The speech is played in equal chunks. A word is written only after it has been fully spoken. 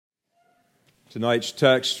Tonight's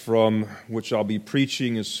text from which I'll be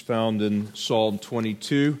preaching is found in Psalm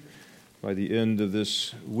 22. By the end of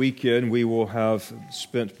this weekend, we will have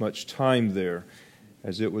spent much time there,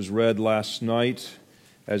 as it was read last night,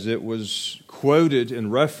 as it was quoted and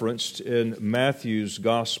referenced in Matthew's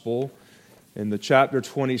Gospel. In the chapter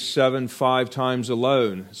 27, 5 times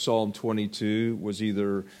alone, Psalm 22 was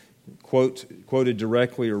either quoted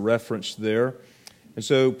directly or referenced there. And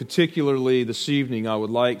so particularly this evening, I would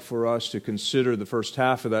like for us to consider the first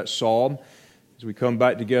half of that psalm. As we come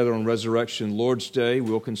back together on Resurrection Lord's Day,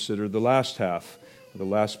 we'll consider the last half, the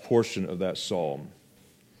last portion of that psalm.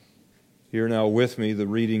 Hear now with me the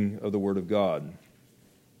reading of the Word of God.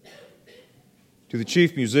 To the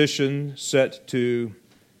chief musician, set to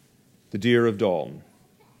the Deer of Dawn,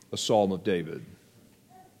 a psalm of David.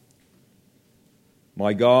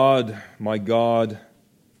 My God,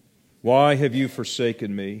 why have you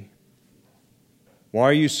forsaken me? Why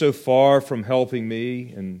are you so far from helping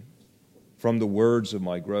me and from the words of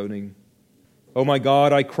my groaning? Oh my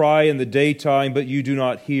God, I cry in the daytime, but you do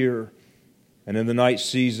not hear, and in the night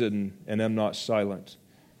season, and am not silent.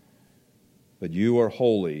 But you are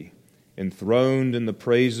holy, enthroned in the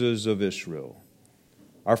praises of Israel.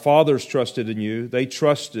 Our fathers trusted in you. They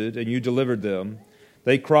trusted, and you delivered them.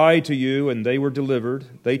 They cried to you, and they were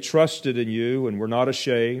delivered. They trusted in you, and were not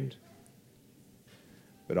ashamed.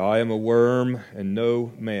 But I am a worm and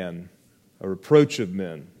no man, a reproach of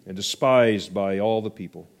men, and despised by all the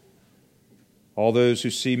people. All those who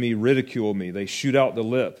see me ridicule me. They shoot out the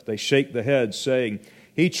lip. They shake the head, saying,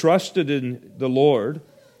 He trusted in the Lord.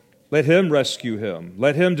 Let him rescue him.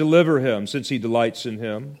 Let him deliver him, since he delights in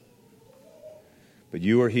him. But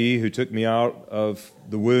you are he who took me out of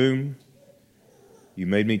the womb. You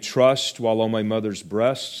made me trust while on my mother's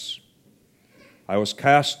breasts. I was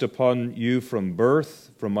cast upon you from birth.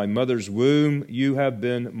 From my mother's womb, you have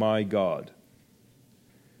been my God.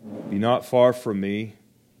 Be not far from me,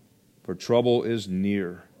 for trouble is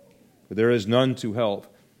near, for there is none to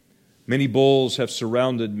help. Many bulls have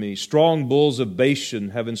surrounded me. Strong bulls of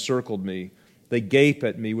Bashan have encircled me. They gape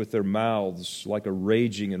at me with their mouths like a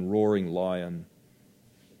raging and roaring lion.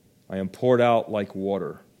 I am poured out like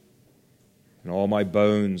water, and all my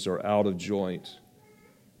bones are out of joint.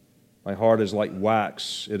 My heart is like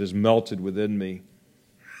wax. It is melted within me.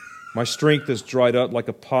 My strength is dried up like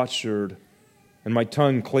a potsherd, and my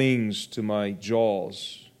tongue clings to my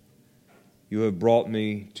jaws. You have brought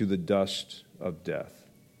me to the dust of death.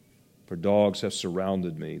 For dogs have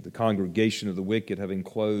surrounded me. The congregation of the wicked have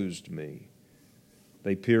enclosed me.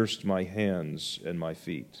 They pierced my hands and my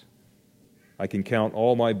feet. I can count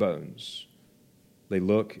all my bones. They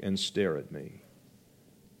look and stare at me.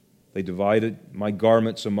 They divided my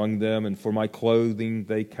garments among them, and for my clothing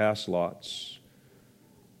they cast lots.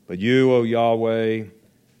 But you, O Yahweh,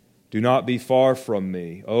 do not be far from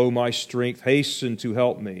me. O my strength, hasten to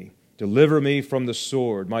help me. Deliver me from the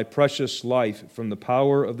sword, my precious life from the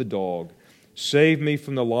power of the dog. Save me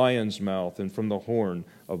from the lion's mouth and from the horn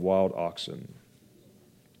of wild oxen.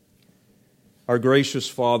 Our gracious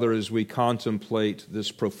Father, as we contemplate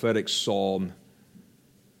this prophetic psalm,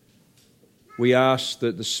 we ask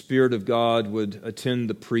that the Spirit of God would attend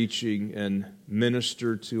the preaching and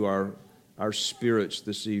minister to our spirits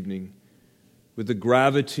this evening with the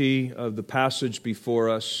gravity of the passage before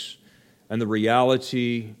us and the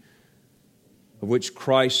reality of which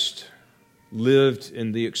Christ lived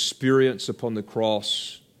in the experience upon the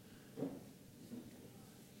cross.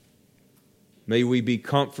 May we be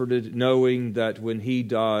comforted knowing that when He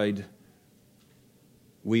died,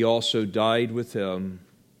 we also died with Him,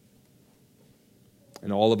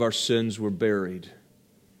 and all of our sins were buried,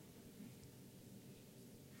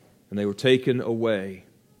 and they were taken away,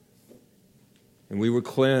 and we were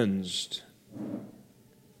cleansed.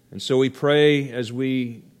 And so we pray as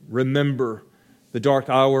we remember the dark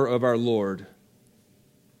hour of our Lord,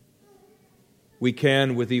 we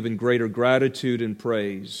can, with even greater gratitude and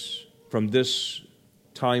praise from this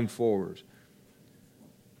time forward,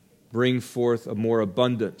 bring forth a more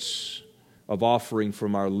abundance of offering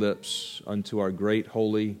from our lips unto our great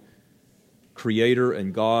holy Creator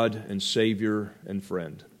and God and Savior and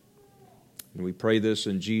friend. And we pray this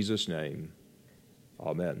in Jesus' name.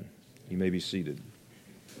 Amen. You may be seated.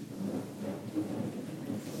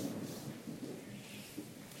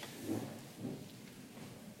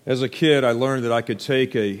 As a kid, I learned that I could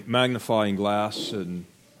take a magnifying glass and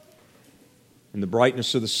in the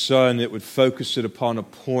brightness of the sun, it would focus it upon a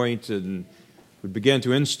point and would begin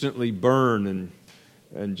to instantly burn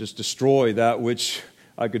and just destroy that which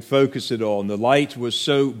I could focus it on. The light was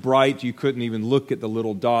so bright you couldn't even look at the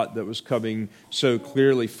little dot that was coming so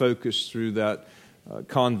clearly focused through that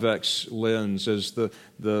convex lens, as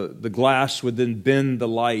the glass would then bend the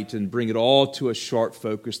light and bring it all to a sharp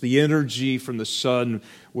focus. The energy from the sun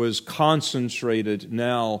was concentrated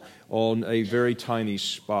now on a very tiny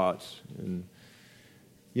spot. And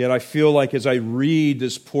yet I feel like as I read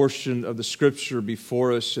this portion of the Scripture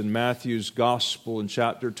before us in Matthew's Gospel in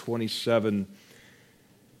chapter 27,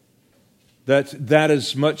 that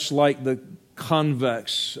is much like the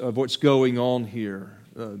convex of what's going on here.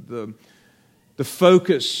 The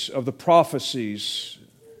focus of the prophecies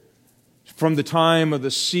from the time of the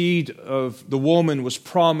seed of the woman was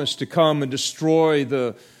promised to come and destroy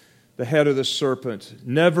the head of the serpent.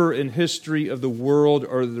 Never in history of the world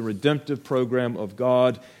or the redemptive program of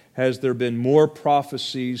God has there been more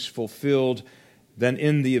prophecies fulfilled than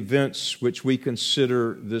in the events which we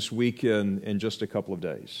consider this weekend in just a couple of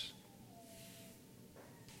days.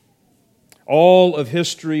 All of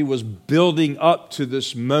history was building up to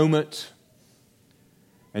this moment,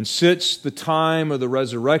 and since the time of the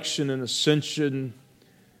resurrection and ascension,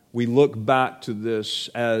 we look back to this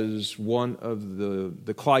as one of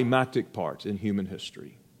the climactic parts in human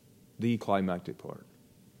history, the climactic part,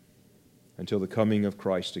 until the coming of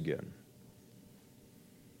Christ again.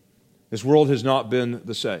 This world has not been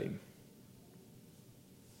the same.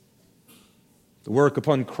 The work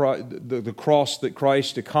upon the cross that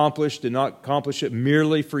Christ accomplished did not accomplish it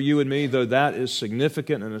merely for you and me, though that is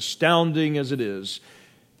significant and astounding as it is.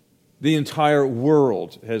 The entire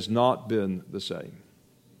world has not been the same.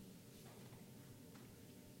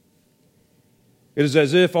 It is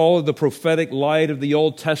as if all of the prophetic light of the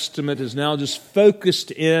Old Testament is now just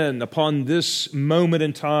focused in upon this moment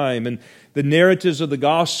in time. And the narratives of the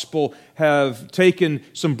gospel have taken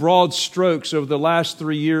some broad strokes over the last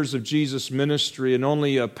 3 years of Jesus' ministry, and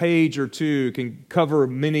only a page or two can cover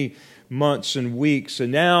many months and weeks.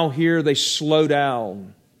 And now here they slow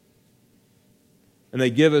down, and they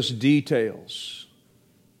give us details,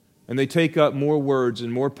 and they take up more words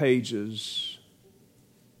and more pages.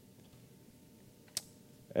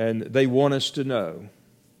 And they want us to know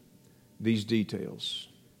these details.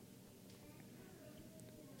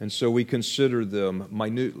 And so we consider them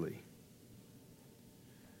minutely.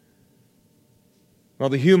 Well,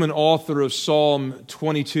 the human author of Psalm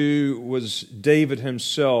 22 was David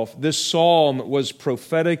himself. This psalm was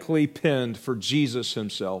prophetically penned for Jesus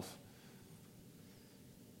himself.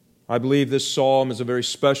 I believe this psalm is a very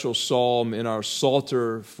special psalm in our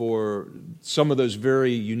Psalter for some of those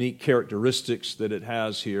very unique characteristics that it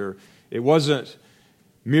has here. It wasn't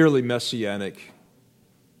merely messianic.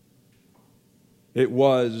 It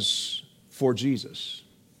was for Jesus.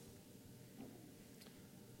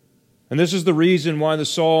 And this is the reason why the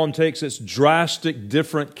psalm takes its drastic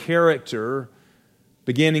different character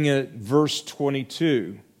beginning at verse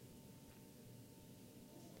 22.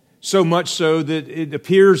 So much so that it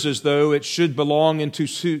appears as though it should belong into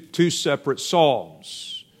two separate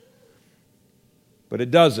psalms. But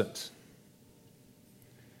it doesn't.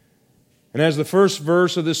 And as the first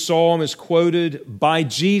verse of this psalm is quoted by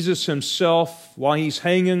Jesus himself while he's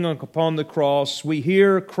hanging upon the cross, we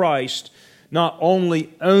hear Christ not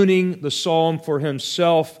only owning the psalm for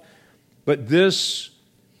himself, but this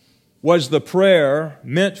was the prayer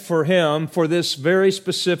meant for him for this very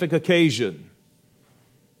specific occasion.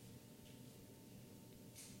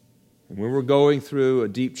 And when we're going through a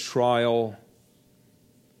deep trial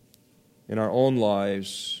in our own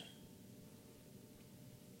lives,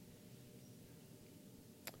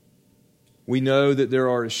 we know that there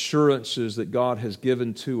are assurances that God has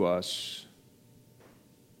given to us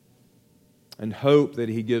and hope that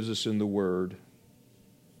He gives us in the Word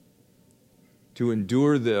to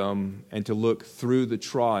endure them and to look through the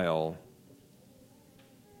trial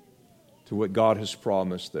to what God has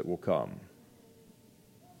promised that will come.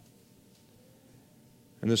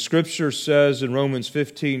 And the Scripture says in Romans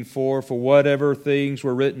 15:4, "For whatever things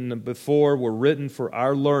were written before were written for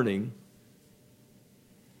our learning,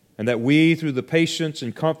 and that we, through the patience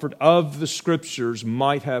and comfort of the Scriptures,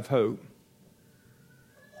 might have hope."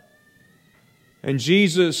 And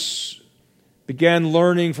Jesus began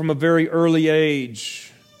learning from a very early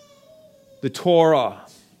age the Torah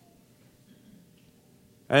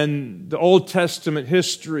and the Old Testament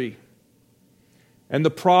history and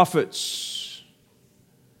the prophets.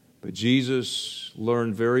 But Jesus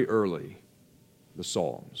learned very early the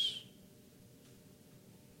Psalms.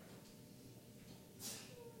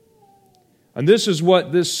 And this is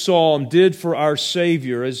what this psalm did for our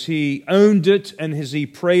Savior as He owned it and as He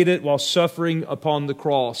prayed it while suffering upon the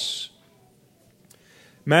cross.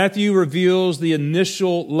 Matthew reveals the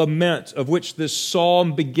initial lament of which this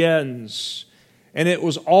psalm begins. And it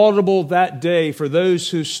was audible that day for those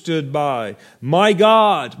who stood by. My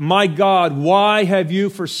God, why have you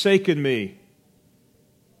forsaken me?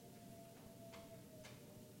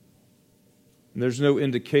 And there's no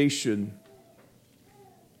indication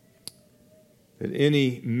that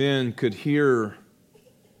any men could hear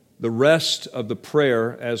the rest of the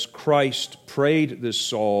prayer as Christ prayed this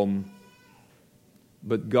psalm,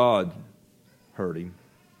 but God heard him.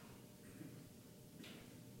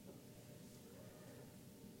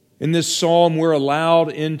 In this psalm, we're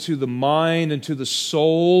allowed into the mind and to the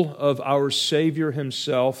soul of our Savior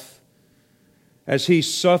himself as he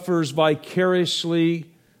suffers vicariously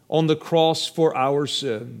on the cross for our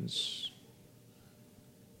sins.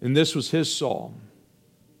 And this was his psalm.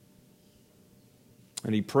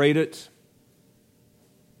 And he prayed it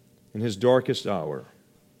in his darkest hour.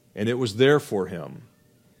 And it was there for him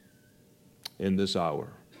in this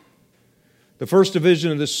hour. The first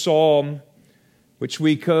division of this psalm, which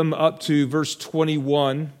we come up to verse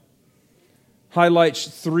 21, highlights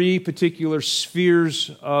three particular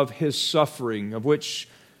spheres of his suffering, of which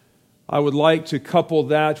I would like to couple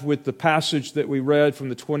that with the passage that we read from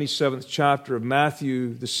the 27th chapter of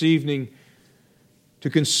Matthew this evening to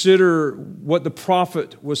consider what the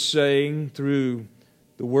prophet was saying through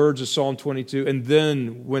the words of Psalm 22, and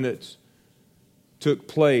then when it took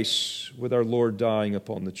place with our Lord dying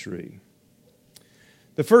upon the tree.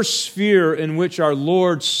 The first sphere in which our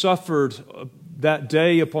Lord suffered that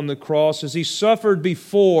day upon the cross is he suffered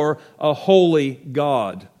before a holy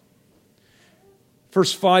God.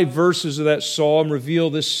 First 5 verses of that psalm reveal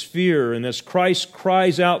this sphere, and as Christ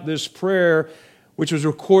cries out this prayer, which was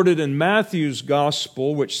recorded in Matthew's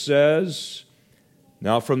gospel, which says,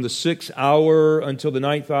 "Now from the 6th hour until the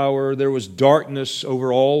 9th hour, there was darkness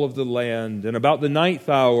over all of the land. And about the 9th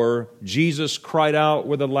hour, Jesus cried out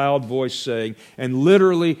with a loud voice, saying," and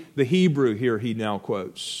literally the Hebrew here he now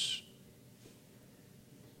quotes.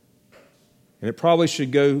 And it probably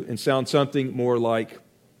should go and sound something more like,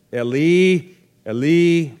 "Eli,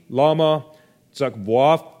 Eli, lama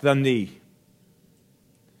sabachthani."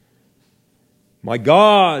 My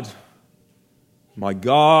God,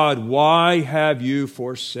 why have you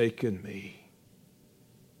forsaken me?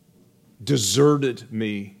 Deserted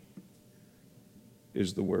me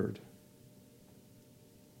is the word.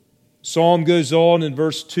 Psalm goes on in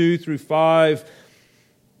verse 2 through 5.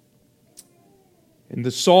 And the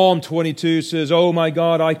Psalm 22 says, "Oh my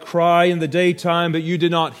God, I cry in the daytime, but you did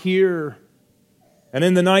not hear. And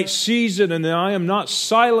in the night season, and I am not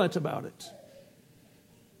silent about it.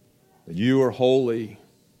 But you are holy,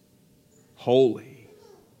 holy,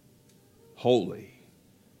 holy,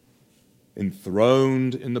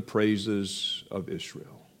 enthroned in the praises of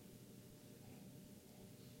Israel."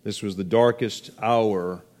 This was the darkest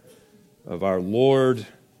hour of our Lord,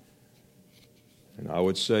 and I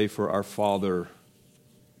would say for our Father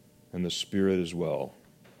and the Spirit as well.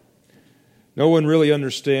 No one really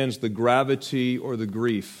understands the gravity or the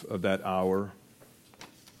grief of that hour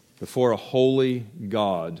before a holy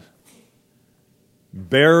God,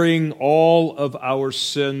 bearing all of our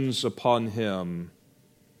sins upon him.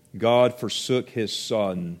 God forsook his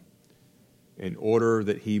Son in order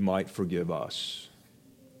that he might forgive us.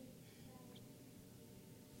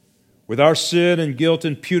 With our sin and guilt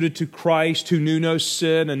imputed to Christ, who knew no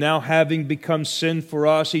sin, and now having become sin for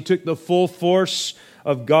us, he took the full force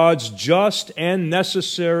of God's just and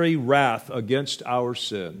necessary wrath against our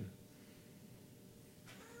sin.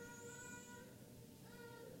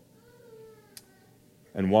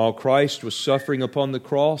 And while Christ was suffering upon the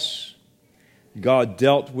cross, God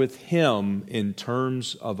dealt with him in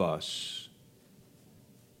terms of us.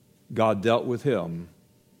 God dealt with him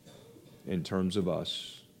in terms of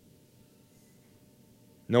us.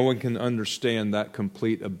 No one can understand that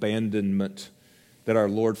complete abandonment that our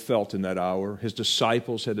Lord felt in that hour. His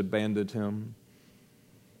disciples had abandoned him.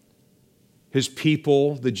 His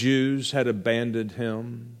people, the Jews, had abandoned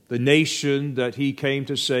him. The nation that he came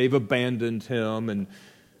to save abandoned him and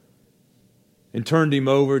turned him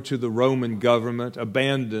over to the Roman government,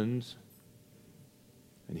 abandoned.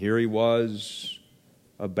 And here he was,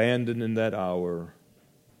 abandoned in that hour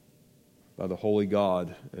by the holy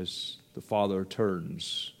God as the Father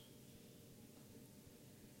turns.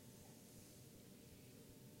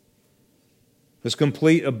 This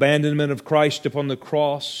complete abandonment of Christ upon the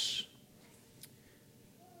cross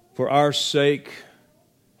for our sake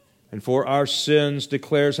and for our sins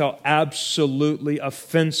declares how absolutely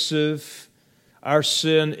offensive our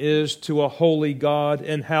sin is to a holy God,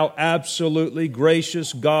 and how absolutely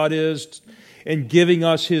gracious God is in giving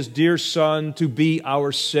us his dear Son to be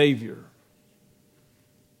our Savior.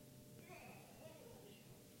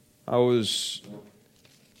 I was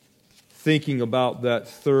thinking about that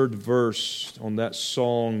third verse on that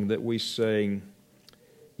song that we sang.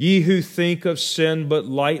 Ye who think of sin but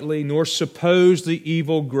lightly, nor suppose the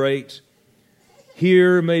evil great,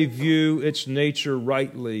 here may view its nature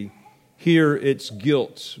rightly, here its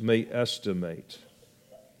guilt may estimate.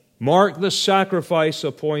 Mark the sacrifice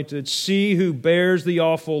appointed, see who bears the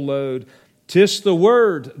awful load. 'Tis the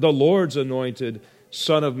Word, the Lord's anointed,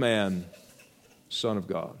 Son of Man, Son of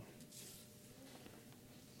God.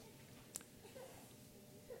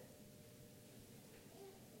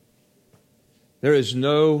 There is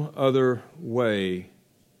no other way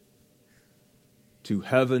to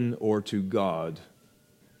heaven or to God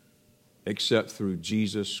except through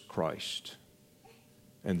Jesus Christ.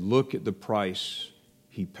 And look at the price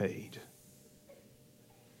He paid.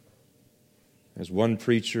 As one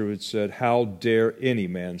preacher had said, how dare any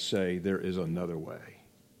man say there is another way?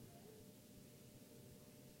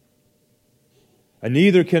 And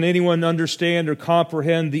neither can anyone understand or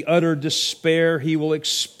comprehend the utter despair he will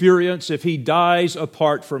experience if he dies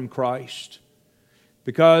apart from Christ.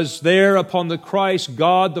 Because there upon the cross,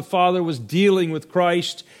 God the Father was dealing with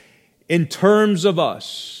Christ in terms of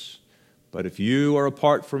us. But if you are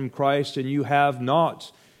apart from Christ and you have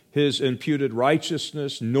not His imputed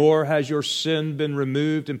righteousness, nor has your sin been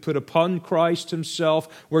removed and put upon Christ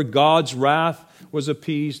Himself, where God's wrath was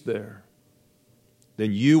appeased there,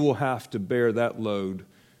 then you will have to bear that load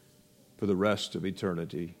for the rest of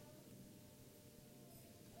eternity.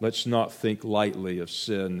 Let's not think lightly of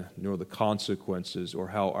sin, nor the consequences, or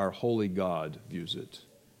how our holy God views it.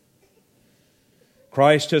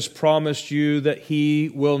 Christ has promised you that He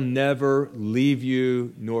will never leave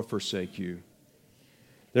you nor forsake you.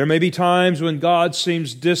 There may be times when God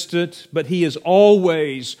seems distant, but He is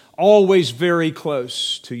always, always very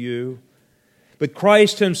close to you. But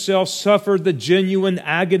Christ Himself suffered the genuine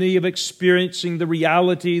agony of experiencing the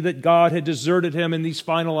reality that God had deserted Him in these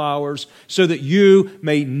final hours so that you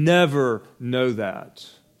may never know that.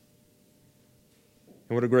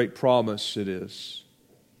 And what a great promise it is.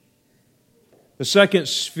 The second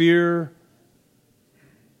sphere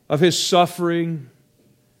of His suffering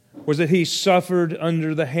was that He suffered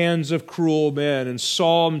under the hands of cruel men. And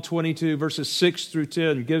Psalm 22, verses 6 through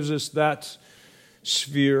 10 gives us that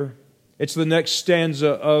sphere. It's the next stanza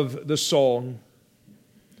of the song.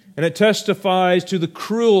 And it testifies to the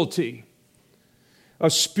cruelty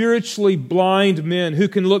of spiritually blind men who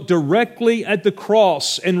can look directly at the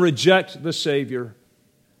cross and reject the Savior.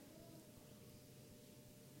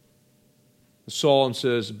 The psalm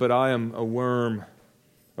says, but I am a worm,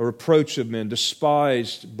 a reproach of men,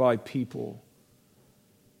 despised by people.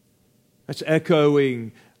 That's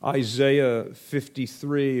echoing Isaiah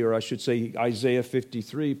 53, or I should say Isaiah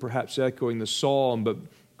 53, perhaps echoing the psalm, but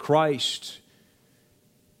Christ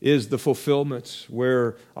is the fulfillment,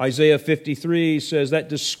 where Isaiah 53 says that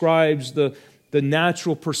describes the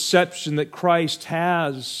natural perception that Christ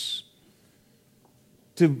has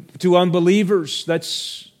to unbelievers.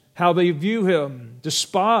 That's how they view Him,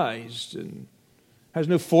 despised, and has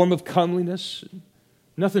no form of comeliness,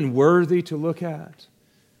 nothing worthy to look at.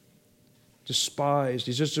 Despised.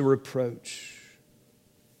 He's just a reproach.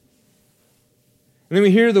 And then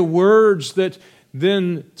we hear the words that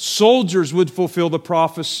then soldiers would fulfill the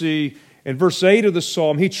prophecy in verse 8 of the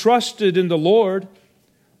psalm. He trusted in the Lord.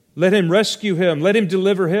 Let Him rescue him. Let Him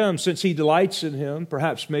deliver him, since He delights in him.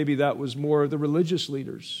 Perhaps maybe that was more of the religious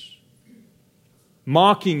leaders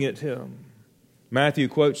mocking at Him. Matthew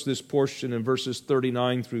quotes this portion in verses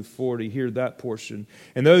 39 through 40. Hear that portion.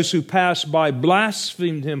 And those who passed by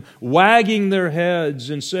blasphemed Him, wagging their heads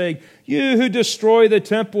and saying, you who destroy the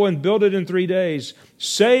temple and build it in 3 days,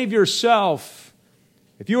 save yourself.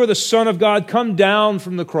 If you are the Son of God, come down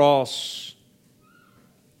from the cross.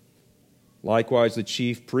 Likewise, the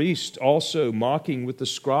chief priest, also mocking with the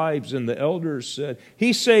scribes and the elders, said,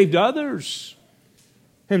 He saved others.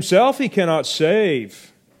 Himself He cannot save.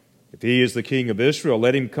 If He is the King of Israel,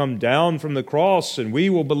 let Him come down from the cross, and we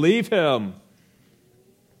will believe Him.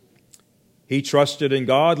 He trusted in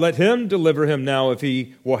God. Let Him deliver him now if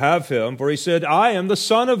He will have him. For He said, I am the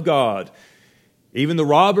Son of God. Even the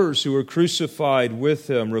robbers who were crucified with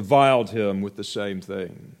Him reviled Him with the same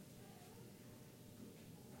thing.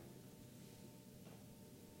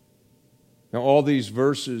 Now, all these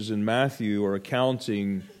verses in Matthew are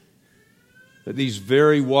accounting that these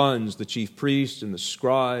very ones, the chief priests and the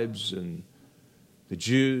scribes and the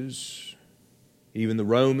Jews, even the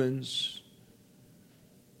Romans,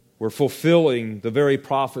 were fulfilling the very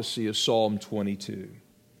prophecy of Psalm 22.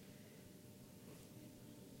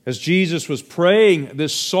 As Jesus was praying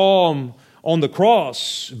this psalm on the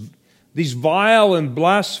cross, These vile and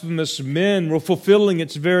blasphemous men were fulfilling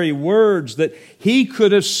its very words, that he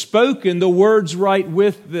could have spoken the words right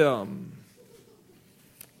with them,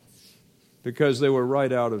 because they were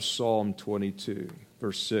right out of Psalm 22,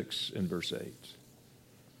 verse 6 and verse 8.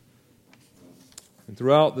 And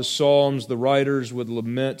throughout the Psalms, the writers would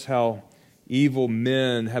lament how evil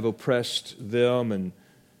men have oppressed them, and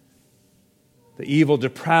the evil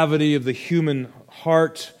depravity of the human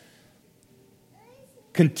heart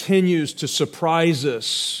continues to surprise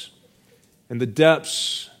us in the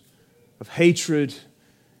depths of hatred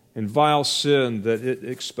and vile sin that it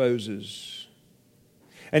exposes.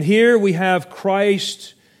 And here we have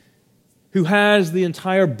Christ, who has the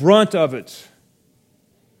entire brunt of it.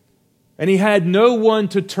 And he had no one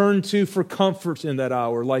to turn to for comfort in that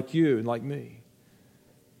hour, like you and like me.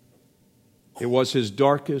 It was his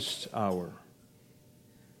darkest hour.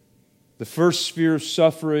 The first sphere of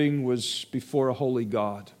suffering was before a holy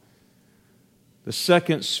God. The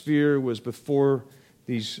second sphere was before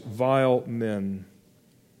these vile men.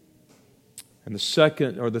 And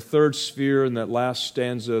the third sphere in that last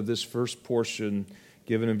stanza of this first portion,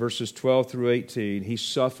 given in verses 12 through 18, he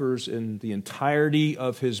suffers in the entirety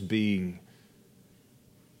of his being,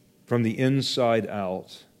 from the inside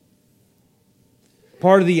out.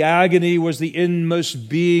 Part of the agony was the inmost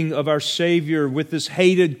being of our Savior, with this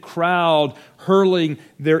hated crowd hurling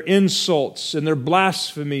their insults and their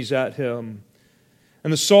blasphemies at him.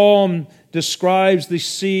 And the psalm describes the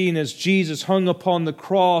scene as Jesus hung upon the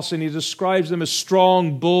cross, and he describes them as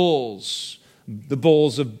strong bulls, the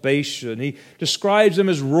bulls of Bashan. He describes them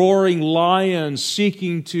as roaring lions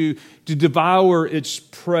seeking to devour its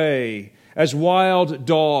prey, as wild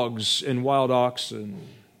dogs and wild oxen.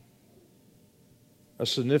 A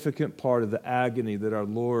significant part of the agony that our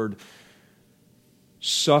Lord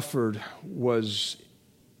suffered was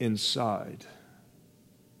inside,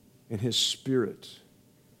 in his spirit,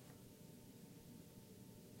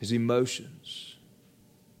 his emotions.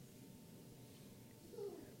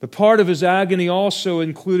 The part of his agony also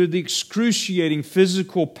included the excruciating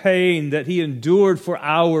physical pain that he endured for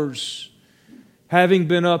hours. Having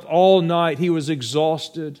been up all night, he was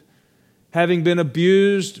exhausted. Having been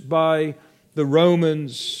abused by the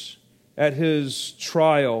Romans at his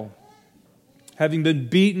trial, having been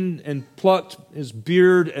beaten and plucked his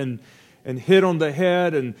beard and hit on the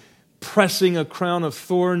head, and pressing a crown of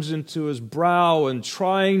thorns into his brow, and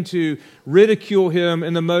trying to ridicule him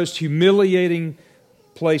in the most humiliating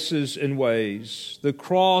places and ways. The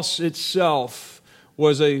cross itself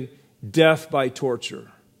was a death by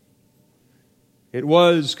torture. It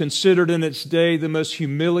was considered in its day the most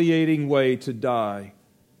humiliating way to die.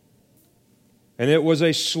 And it was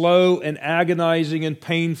a slow and agonizing and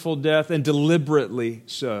painful death, and deliberately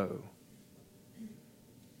so.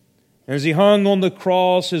 And as he hung on the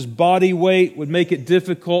cross, his body weight would make it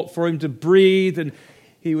difficult for him to breathe, and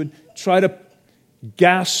he would try to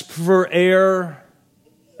gasp for air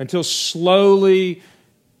until slowly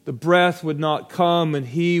the breath would not come and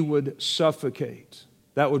he would suffocate.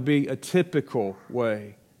 That would be a typical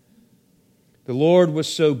way. The Lord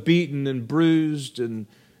was so beaten and bruised and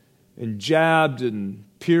jabbed and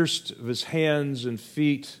pierced of his hands and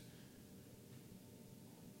feet.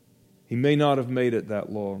 He may not have made it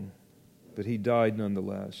that long, but he died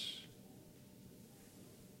nonetheless.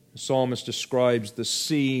 The psalmist describes the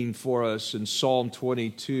scene for us in Psalm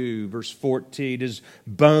 22, verse 14. His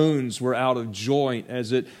bones were out of joint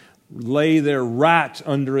as it lay there racked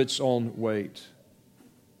under its own weight.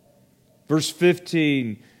 Verse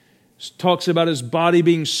 15 talks about his body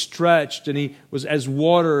being stretched, and he was as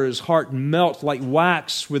water, his heart melt like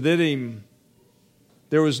wax within him.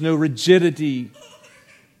 There was no rigidity.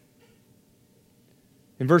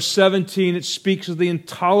 In verse 17, it speaks of the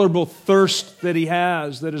intolerable thirst that he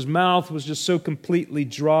has, that his mouth was just so completely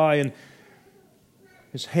dry, and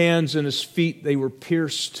his hands and his feet, they were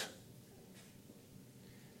pierced.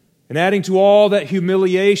 And adding to all that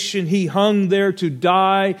humiliation, he hung there to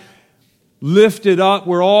die, lifted up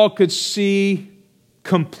where all could see,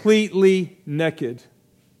 completely naked.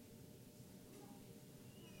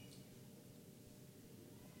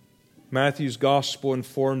 Matthew's gospel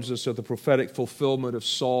informs us of the prophetic fulfillment of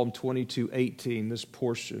Psalm 22:18, this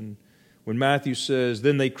portion, when Matthew says,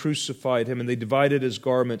 "Then they crucified him, and they divided his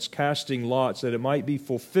garments, casting lots, that it might be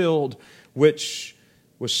fulfilled, which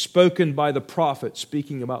was spoken by the prophet,"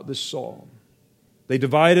 speaking about this psalm. "They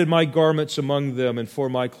divided my garments among them, and for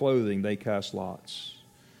my clothing they cast lots."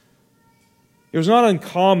 It was not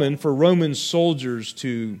uncommon for Roman soldiers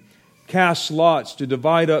to cast lots to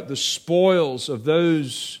divide up the spoils of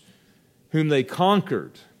those whom they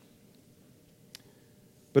conquered.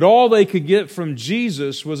 But all they could get from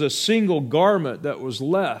Jesus was a single garment that was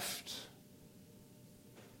left.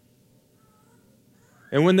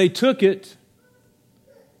 And when they took it,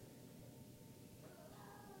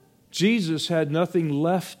 Jesus had nothing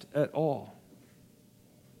left at all.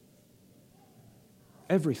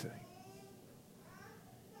 Everything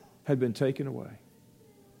had been taken away.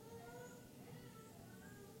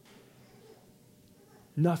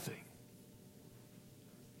 Nothing.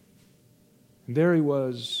 And there he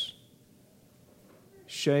was,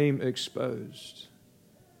 shame exposed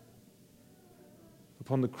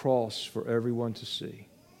upon the cross for everyone to see.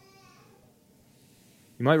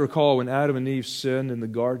 You might recall when Adam and Eve sinned in the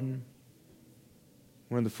garden,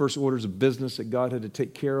 one of the first orders of business that God had to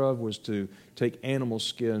take care of was to take animal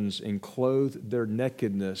skins and clothe their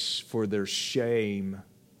nakedness for their shame.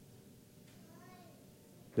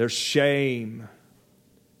 Their shame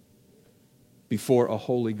before a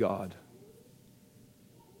holy God.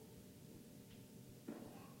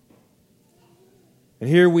 And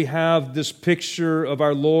here we have this picture of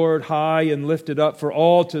our Lord high and lifted up for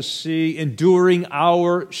all to see, enduring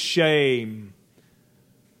our shame.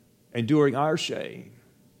 Enduring our shame.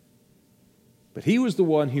 But He was the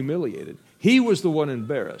one humiliated. He was the one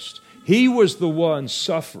embarrassed. He was the one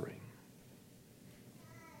suffering.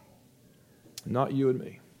 Not you and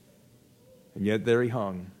me. And yet there He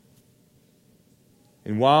hung.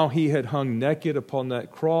 And while He had hung naked upon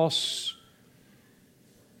that cross,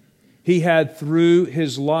 He had, through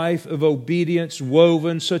His life of obedience,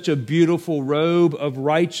 woven such a beautiful robe of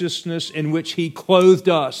righteousness in which He clothed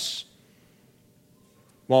us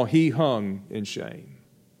while He hung in shame.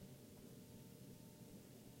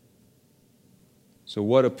 So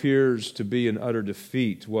what appears to be an utter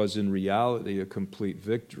defeat was in reality a complete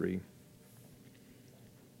victory.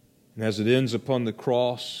 And as it ends upon the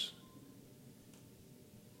cross,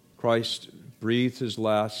 Christ breathed His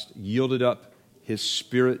last, yielded up His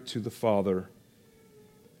Spirit to the Father,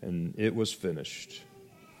 and it was finished.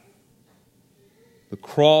 The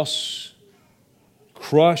cross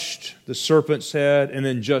crushed the serpent's head, and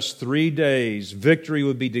in just 3 days, victory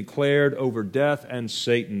would be declared over death and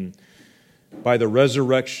Satan by the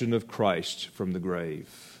resurrection of Christ from the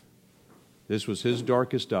grave. This was His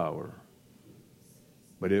darkest hour,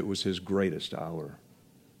 but it was His greatest hour.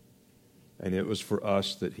 And it was for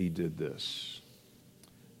us that He did this.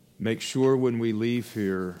 Make sure when we leave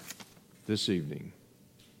here this evening,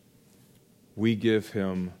 we give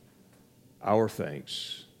Him our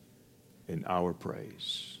thanks and our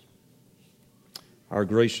praise. Our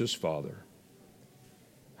gracious Father,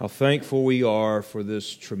 how thankful we are for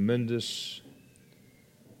this tremendous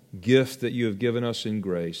gift that You have given us in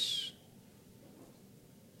grace,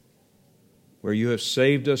 where You have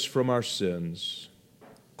saved us from our sins,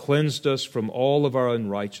 cleansed us from all of our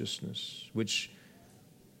unrighteousness, which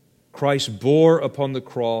Christ bore upon the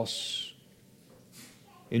cross,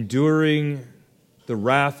 enduring the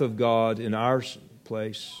wrath of God in our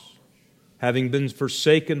place, having been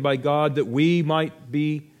forsaken by God that we might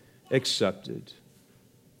be accepted,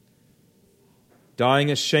 dying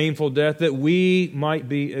a shameful death that we might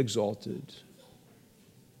be exalted,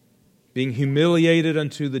 being humiliated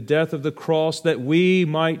unto the death of the cross that we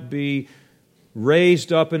might be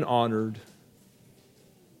raised up and honored.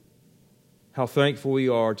 How thankful we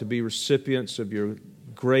are to be recipients of Your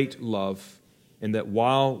great love, and that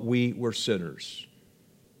while we were sinners,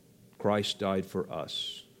 Christ died for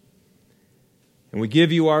us. And we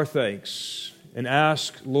give You our thanks and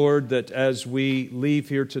ask, Lord, that as we leave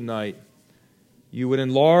here tonight, You would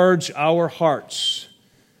enlarge our hearts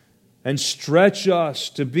and stretch us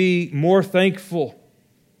to be more thankful,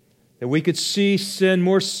 that we could see sin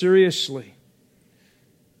more seriously,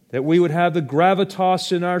 that we would have the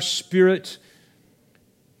gravitas in our spirit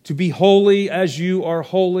to be holy as You are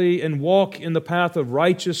holy and walk in the path of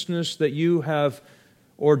righteousness that You have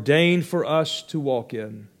ordained for us to walk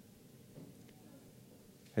in.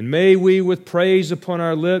 And may we, with praise upon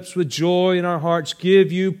our lips, with joy in our hearts,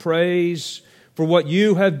 give You praise for what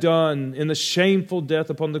You have done in the shameful death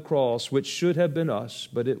upon the cross, which should have been us,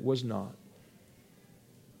 but it was not.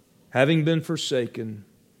 Having been forsaken,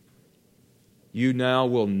 You now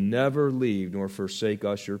will never leave nor forsake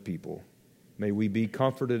us, Your people. May we be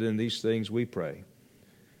comforted in these things, we pray.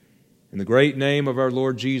 In the great name of our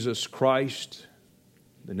Lord Jesus Christ,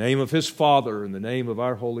 the name of His Father, and the name of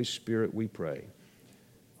our Holy Spirit, we pray.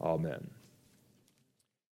 Amen.